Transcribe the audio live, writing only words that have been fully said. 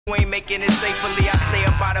ain't making it safely, I stay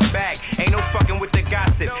up by the back. Ain't no fucking with the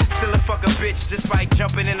gossip. Still a fuck a bitch just by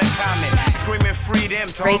jumping in a comment. Screaming free them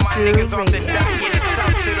to all my niggas off the dock. Getting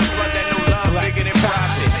shouts to the blood that no love bigger than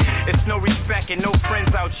profit. It's no respect and no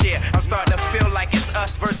friends out here. I'm starting to feel like it's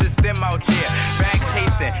us versus them out here. Bag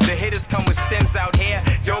chasing, the hitters come with stems out here.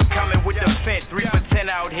 Dope coming with the fent, 3 for 10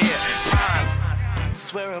 out here. Pines.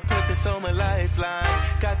 Swear I put this on my lifeline.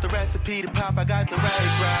 Got the recipe to pop, I got the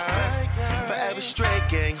right grind. Forever straight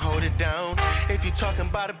gang, hold it down. If you talking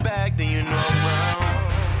about a bag, then you know I'm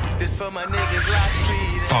round. This for my niggas like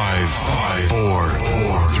me. 5, 4,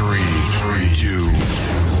 3, 2,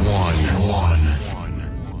 1.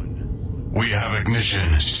 We have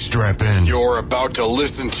ignition. Strap in. You're about to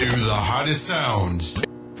listen to the hottest sounds.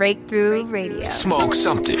 Breakthrough Radio. Smoke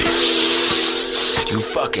something. You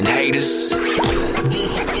fucking haters.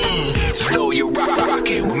 Know you're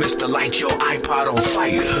rockin' with Mr. Light Your iPod on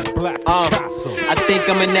Fire. I think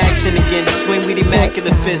I'm in action again. Swing with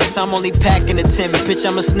immaculate fists. I'm only packing a 10. Bitch,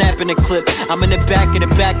 I'm a snapping a clip. I'm in the back of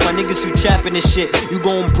the back. My niggas who trapping this shit. You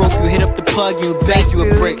going broke, you hit up the plug, you back, you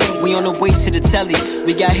a brick. We on the way to the telly.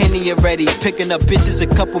 We got Henny already. Picking up bitches, a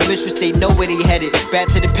couple mistresses, they know where they headed. Back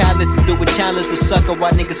to the palace and do a challenge, a sucker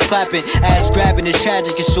while niggas clapping. Ass grabbing is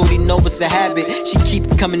tragic and shorty know it's a habit. She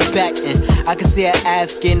keep coming back and I can see her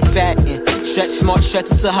ass getting fat and stretch smart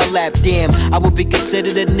stretch into her lap. Damn, I would be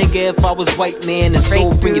considered a nigga if I was white man. And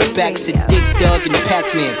soul bring it back to Dick Dug and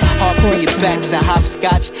Pac-Man. Heart bring it back to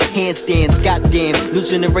hopscotch, handstands. Goddamn, new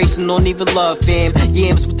generation don't even love fam.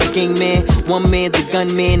 Yams with the gang man, one man's a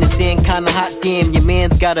gunman. It's saying kinda hot damn. Your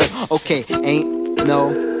man's gotta okay, ain't no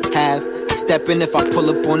have. Steppin' if I pull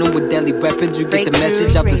up on them with deadly weapons. You get the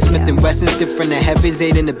message out the Smith & Wesson. Sit from the heavens,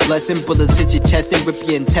 aid in the blessing. Bullets hit your chest and rip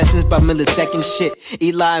your intestines by milliseconds. Shit,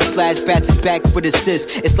 Eli and Flash back to back with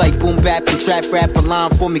assists. It's like boom bap and trap rap. A line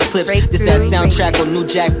for me clips. This that soundtrack on New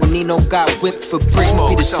Jack when Nino got whipped for bricks.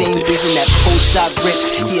 Be the same reason that post shot rich.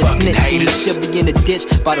 He a snitch and he should be in the ditch.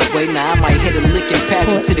 By the way, now I might hit a lick and pass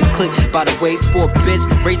it to the click. By the way, for a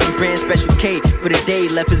bitch, racing brand special K for the day.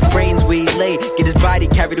 Left his brains where he lay. Get his body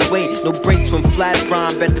carried away. No breaks when flash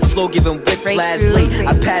rhyme. Bet the flow give him whip flash late.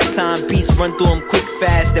 I pass time beats, run through him quick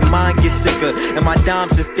fast. And mine get sicker. And my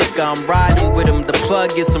dimes is thicker. I'm riding with him. The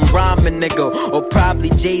plug is some rhyming nigga. Or probably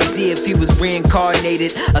Jay-Z if he was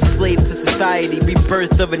reincarnated. A slave to society,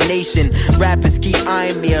 rebirth of a nation. Rappers keep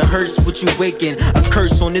eyeing me. A hearse what you waking. A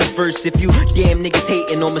curse on this verse if you damn niggas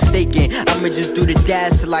hating or mistaken. I'ma just do the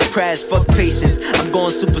dash till I crash. Fuck patience. I'm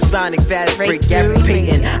going supersonic, fast break, Gary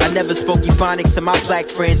Payton. I never spoke Ebonics to my black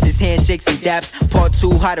friends. Just handshakes and daps. Part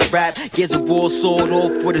 2, how to rap. Gears of war, sword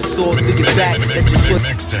off with a sword through your back.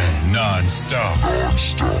 Mixing non-stop.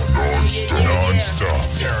 Non-stop.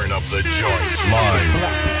 Tearing up the joint. Live.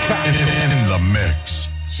 In the mix.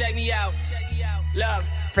 Check me out. Love.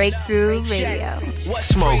 Breakthrough Radio.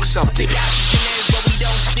 Smoke something.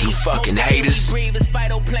 You fucking haters.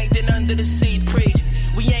 Phytoplankton under the sea, preach.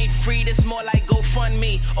 We ain't free, this more like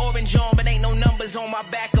GoFundMe. Orange on, but ain't no numbers on my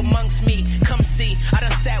back amongst me. Come see, I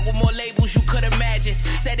done sat with more labels you could imagine.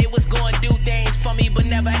 Said it was gonna do things for me, but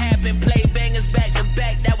never happened. Play bangers back to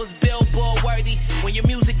back, that was billboard worthy. When your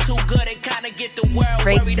music too good, it kinda get the world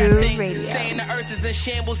worried. I think saying the earth is in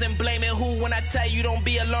shambles and blaming who when I tell you don't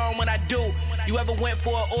be alone when I do. You ever went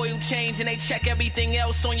for an oil change and they check everything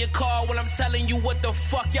else on your car? Well, I'm telling you what the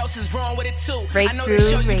fuck else is wrong with it too. I know they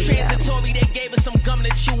show you transitory, they gave us some gum to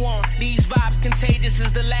chew on. These vibes contagious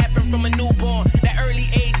as the laughing from a newborn. That early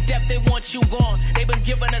age depth, they want you gone. They been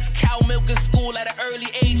giving us cow milk in school at an early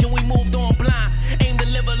age and we moved on blind. Aim to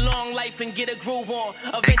live a long life and get a groove on.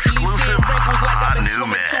 Eventually seeing wrinkles like I've been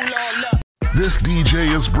swimming too long. Look. This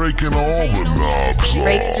DJ is breaking all the knobs.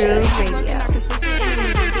 Breakthrough Radio.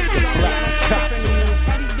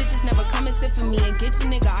 For me and get your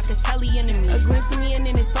nigga, I could tell he enemy. A glimpse of me and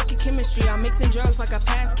then it's fucking chemistry. I'm mixing drugs like I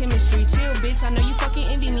passed chemistry. Chill, bitch, I know you fucking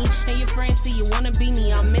envy me. And your friends see you wanna be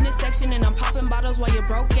me. I'm in the section and I'm popping bottles while your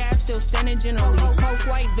broke ass still standing generally. Coke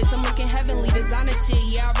white, bitch, I'm looking heavenly. Designer shit,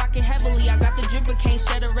 yeah, I rock it heavily. I got the drip, but can't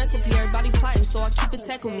share the recipe. Everybody plotting, so I keep it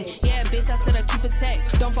tech with me. Yeah, bitch, I said I keep it tech.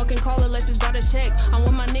 Don't fucking call unless it's about a check. I'm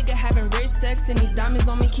with my nigga having rich sex and these diamonds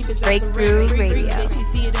on me keep his ass a Breakthrough Radio. Bitch, you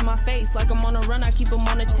see it in my face. Like I'm on a run, I keep them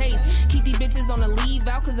on a chase. Keep these bitches on the leave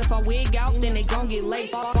out, cause if I wig out, then they gon' get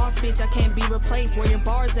laced. Boss bitch, I can't be replaced. Where your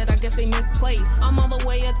bars at, I guess they misplaced. I'm all the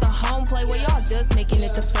way at the home plate, where y'all just making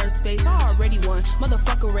it to first base. I already won,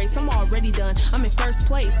 motherfucker race, I'm already done. I'm in first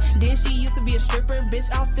place. Then she used to be a stripper, bitch,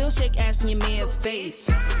 I'll still shake ass in your man's face.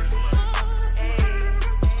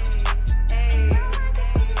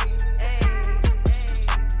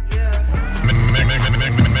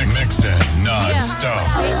 Mixing non-stop.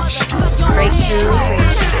 Breakthrough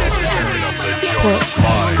Radio. joint.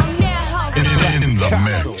 Live. In the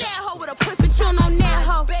mix.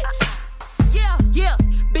 Yeah,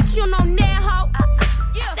 bitch, you know that hoe.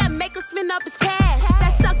 That make her spin up his cash.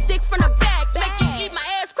 That suck dick from the back. Make you eat my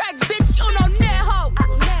ass crack, bitch, you know that hoe.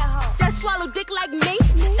 That swallow dick like me.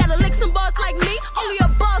 That'll lick some balls like me. Only a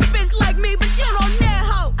boss bitch like me, but you know that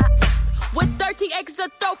hoe. With 30 acres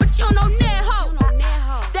of throat, but you know that hoe.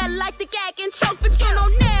 That like the gag and choke, but you know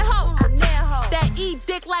that hoe. That eat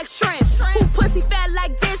dick like shrimp. Who pussy fat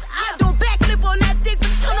like this? I do a backflip on that dick, but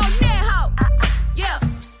you know that hoe. Yeah.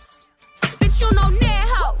 Bitch, you know that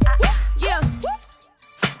hoe. Yeah.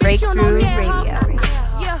 Breakthrough Radio.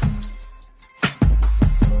 Yeah.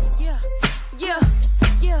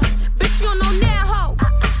 Bitch, you know that hoe.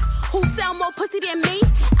 Who sell more pussy than me?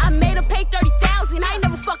 I made her pay 30,000. I ain't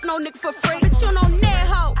never fuck no nigga for free. Bitch, you know that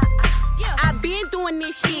hoe. I been doing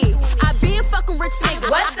this shit. I been fucking rich niggas.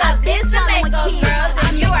 What's up, it's the Mako Girls,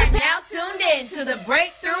 and you are now tuned in to the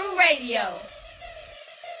Breakthrough Radio.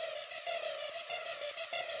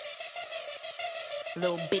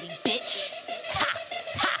 Little bitty bitch. Ha,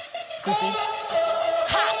 ha, goofy.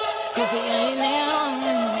 Ha, goofy. Let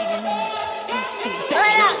me see. Pull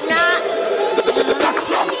it up, nah.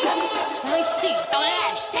 Let me see. Throw that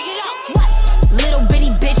ass, shake it up. What? Little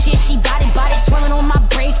bitty bitch, yeah, she body, twirling on my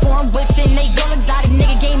braids, foreign whips, and they all exotic.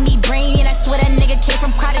 Nigga gave me brain, and I swear that nigga came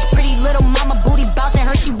from cottage. Pretty little mama booty bouncing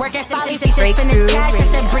her, she work at Folly. They said spend this cash, I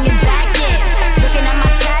said bring it back, yeah. Looking at my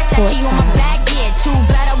tags, that she on my back, yeah. Too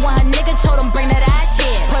bad I want her nigga, told him bring that ass,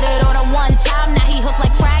 yeah. Put it on her one time, now he hooked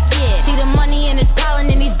like crack, yeah. See the money in his piling,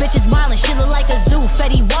 and these bitches wildin'. She look like a zoo,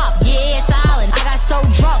 Fetty Wap, yeah, it's island. I got so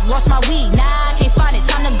drunk, lost my weed, nah, I can't find it.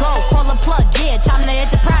 Time to go, call a plug, yeah, time to hit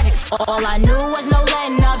the projects. All I knew was no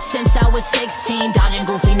letting up since I was 16. Dodging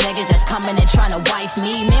goofy niggas that's coming and trying to wife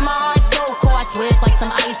me. Man, my heart's so cold, I swear it's like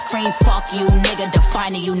some ice cream. Fuck you, nigga,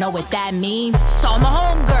 defining, you know what that mean. Saw my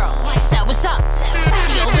homegirl, said what's up.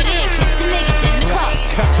 She over there kissing niggas in the club.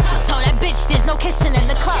 Told that bitch there's no kissing in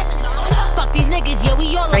the club. Fuck these niggas, yeah,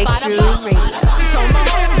 we all about a bump. Saw my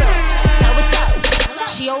homegirl, said what's up.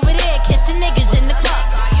 She over there kissing niggas in the club.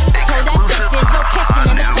 Told that bitch there's no kissing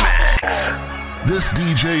in the club. This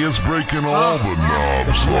DJ is breaking all the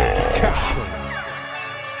knobs off.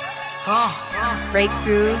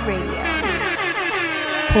 Breakthrough Radio.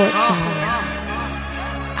 Portside.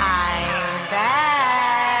 I'm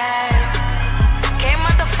back. Can't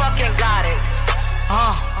motherfucking got it.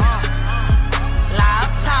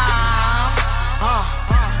 Live time.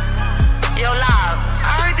 Yo, Live,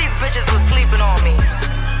 I heard these bitches was sleeping on me.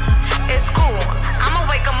 It's cool. I'ma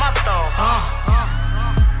wake them up though.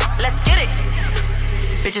 Let's get it.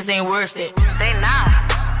 Bitches ain't worth it. They not.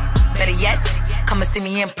 Better yet, come and see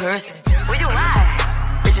me in person. Where you at?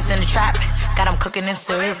 Bitches in the trap, got them cooking and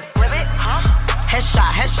serving. Whip it, huh?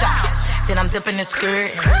 Headshot. Then I'm dipping and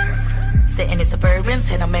skirting. Sitting in Suburbans,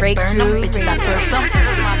 hit them and burn them. Bitches, I birthed them.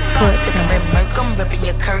 Stick them and murk them, ripping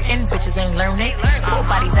your curtain. Bitches ain't learn it. 4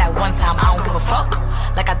 bodies at one time, I don't give a fuck.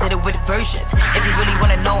 Like I did it with versions. If you really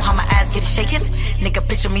wanna know how my ass get shaking, nigga,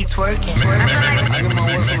 picture me twerking.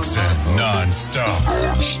 Mixing non-stop.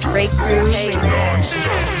 Breakthrough Radio.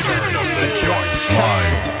 Non-stop. Turn up the joint.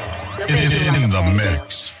 Live. In the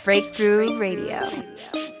mix. Breakthrough Radio.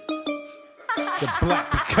 The Black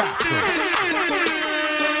Picasso.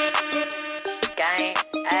 Gang,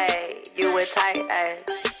 ayy, you with tight, ayy.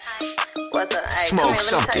 What's up, ayy? Smoke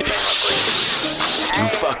something. You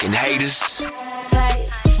fucking haters. Take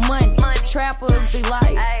money, trappers be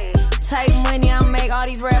like. Take money, I make all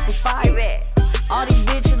these rappers fight. All these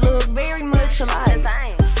bitches look very much alike.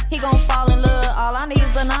 He gon' fall in love, all I need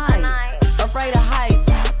is a night. Afraid of heights,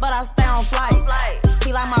 but I stay on flight.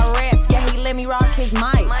 He like my raps, yeah, he let me rock his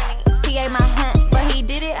mic. He ate my hunt, but he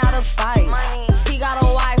did it out of spite. He got a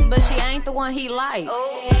wife, but she ain't the one he like.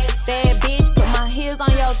 Bad bitch, put my heels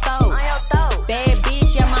on your throat. Bad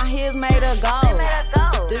bitch, yeah, my heels made her go.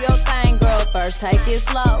 Do your thing, girl, first take it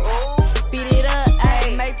slow. Speed it up,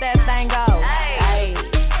 ayy, make that thing go. Ayy,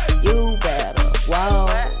 you better, whoa,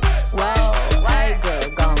 ayy, girl,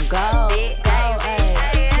 gon' go, ayy,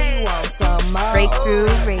 he want some more. Breakthrough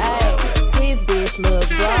Radio. Ayy, his bitch look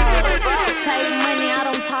broke. Take money, I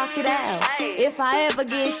don't talk it out. If I ever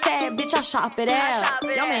get sad, bitch, I shop it out.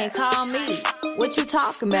 Your man call me, what you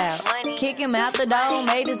talking about? Kick him out the door,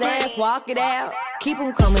 made his ass walk it out. Keep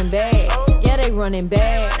him coming back, yeah, they running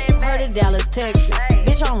back. Heard of Dallas, Texas,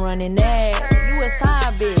 bitch, I'm running that. You a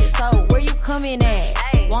side bitch, so where you coming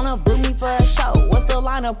at? Wanna book me for a show, what's the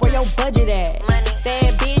lineup, where your budget at?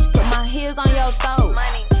 Bad bitch, put my heels on your throat.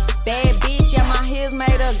 Bad bitch, yeah, my heels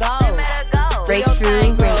made her go. Do your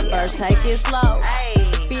thing, girl, first take it slow.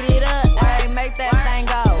 Speed it up, ayy, make that thing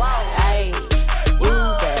go. Ayy,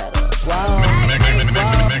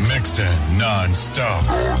 Non-stop.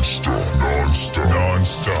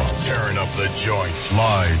 Tearing up the joint.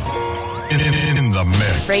 Live. In the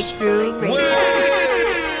mix. Breakthrough Radio.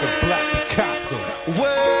 The Black Picasso.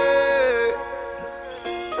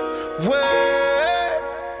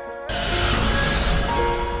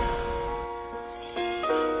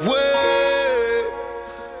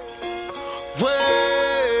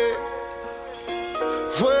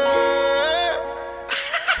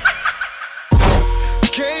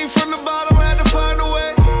 Came from the bottom, had to find a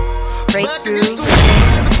way. Back against the wall,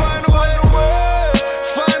 had to find a way.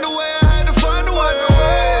 Find a way, I had to find a way.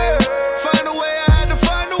 Find a way, I had to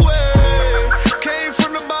find a way. Came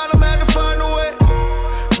from the bottom, had to find a way.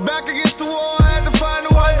 Back against the wall, I had to find a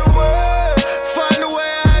way. Find a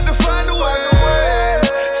way, I had to find a way.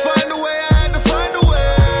 Find a way, I had to find a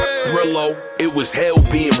way. Brillo, it was hell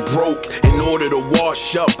being broke. In order to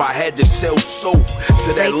wash up, I had to sell soap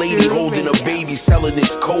to that lady holding a baby selling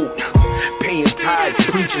his coat. Paying tithes,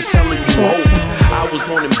 preaching, selling you hope. I was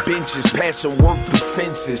on them benches, passing work through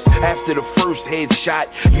fences. After the first headshot,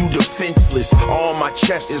 you defenseless. All my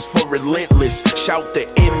chest is for relentless. Shout the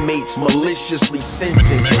inmates maliciously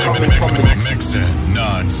sentenced. Coming from the mixing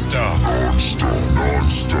non-stop.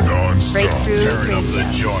 Tearing up the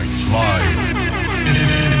joint. Live. In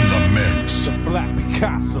the mix. The Black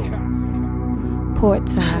Picasso.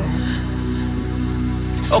 Portside.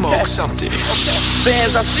 Smoke something.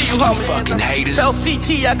 Fans, I see you, You homie. fucking haters. Tell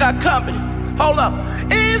CT I got company. Hold up.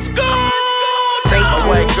 It's gone. A Breakthrough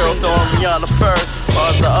white girl Radio. throwing Rihanna first.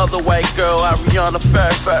 Or the other white girl, I Rihanna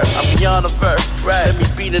first. I'm Rihanna first. Right. Let me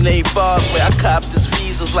beat in 8 bars where I cop this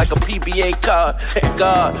visas like a PBA card. Thank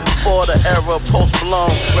God for the era of Post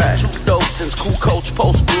Malone. Right. 2 dope since Cool Coach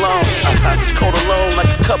Post Malone. This coat alone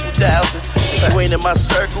like a couple thousand. If you ain't in my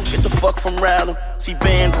circle, get the fuck from round them. See,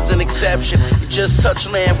 bands is an exception. You just touch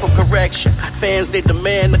land from correction. Fans, they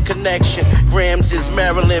demand a connection. Grams is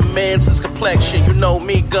Marilyn Manson's complexion. You know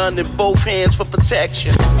me, gun in both hands for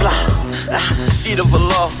protection. Blah. Seat of a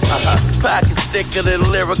law. Pocket thicker than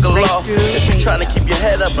lyrical law. If you trying to keep your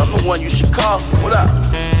head up, I'm the one you should call. What up?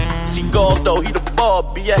 See Galdo, he the ball,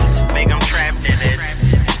 BS. Make them trapped in it.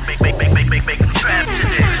 Make them trapped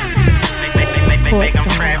in it. Make them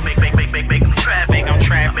trapped. Make them trapped. Make them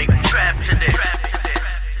trapped in it.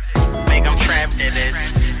 Make them trapped in it.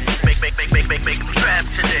 Make them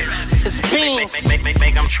trapped in it. It's beans.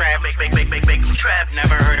 Make them trapped. Make them trapped.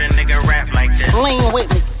 Never heard a nigga rap like this. Lean with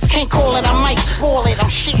me. Can't call it, I might spoil it.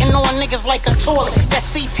 I'm shitting on niggas like a toilet. That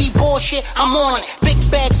CT bullshit, I'm on it. Big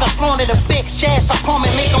bags, I flaunt it. A big jazz, I palm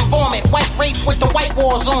it, make them vomit. White rapes with the white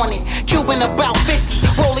walls on it. Cuban about 50,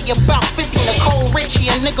 rolling about 50. Nicole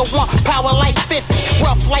Richie, a nigga want power like 50.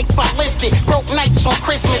 Rough life, I lived it. Broke nights on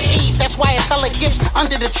Christmas Eve. That's why it's hella gifts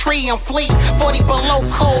under the tree and fleet. 40 below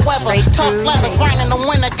cold weather. Tough leather, grinding the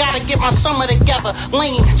winter. Gotta get my summer together.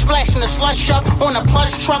 Lean, splashing the slush up on a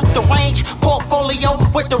plush truck. The range, portfolio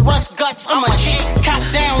with the rust guts. I'm a G. Count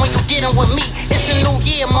down when you get in with me. It's a new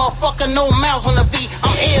year, motherfucker. No miles on the V.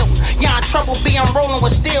 I'm ill. Y'all in trouble B. I'm rolling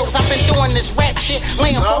with steels. I've been doing this rap shit,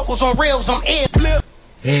 laying vocals on reels. I'm ill.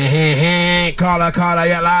 Caller,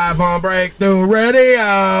 you're live on Breakthrough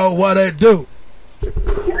Radio. What it do?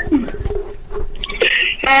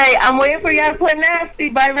 Hey, I'm waiting for y'all to play Nasty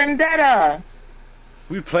by Vendetta.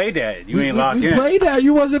 We played that. You ain't locked in. We played that.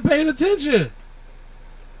 You wasn't paying attention.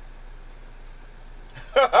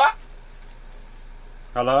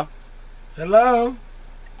 Hello? Hello?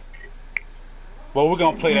 Well, we're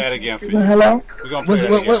going to play that again for you. Hello? We're gonna play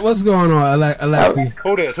that again. What's going on, Alexi?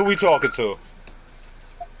 Who this? Who we talking to?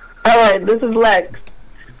 All right, this is Lex.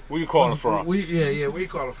 Where you calling from? Where you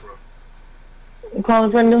calling from? I'm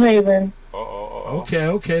calling from New Haven.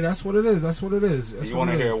 Okay, that's what it is. That's what it is. You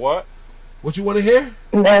want to hear what? What you want to hear?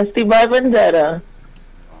 Nasty by Vendetta.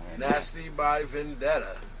 Nasty by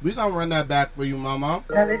Vendetta. We gonna run that back for you, mama.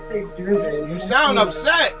 You sound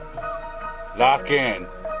upset. Lock in.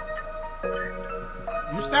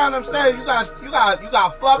 You sound upset. You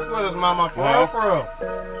got fucked with us, mama. For real.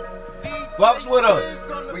 Fucks with us.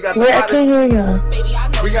 We got the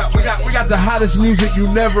hottest. We got the hottest music you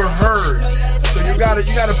never heard. So you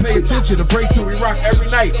gotta pay attention to Breakthrough. We rock every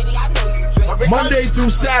night. Monday through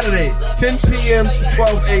Saturday, 10 p.m. to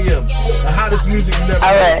 12 a.m. The hottest music you never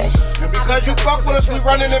heard. And because you fuck with us, we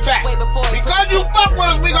running it back. Because you fuck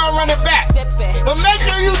with us, we gonna run it back. But make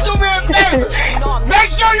sure you do me a favor.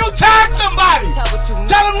 Make sure you tag somebody.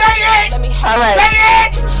 Tell them they it. They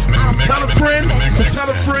it. Tell a friend, tell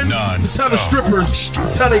a friend, tell the strippers,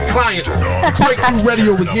 tell their clients. Breakthrough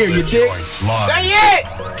Radio was here, you dig? They it.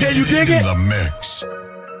 Can you dig it? In the mix.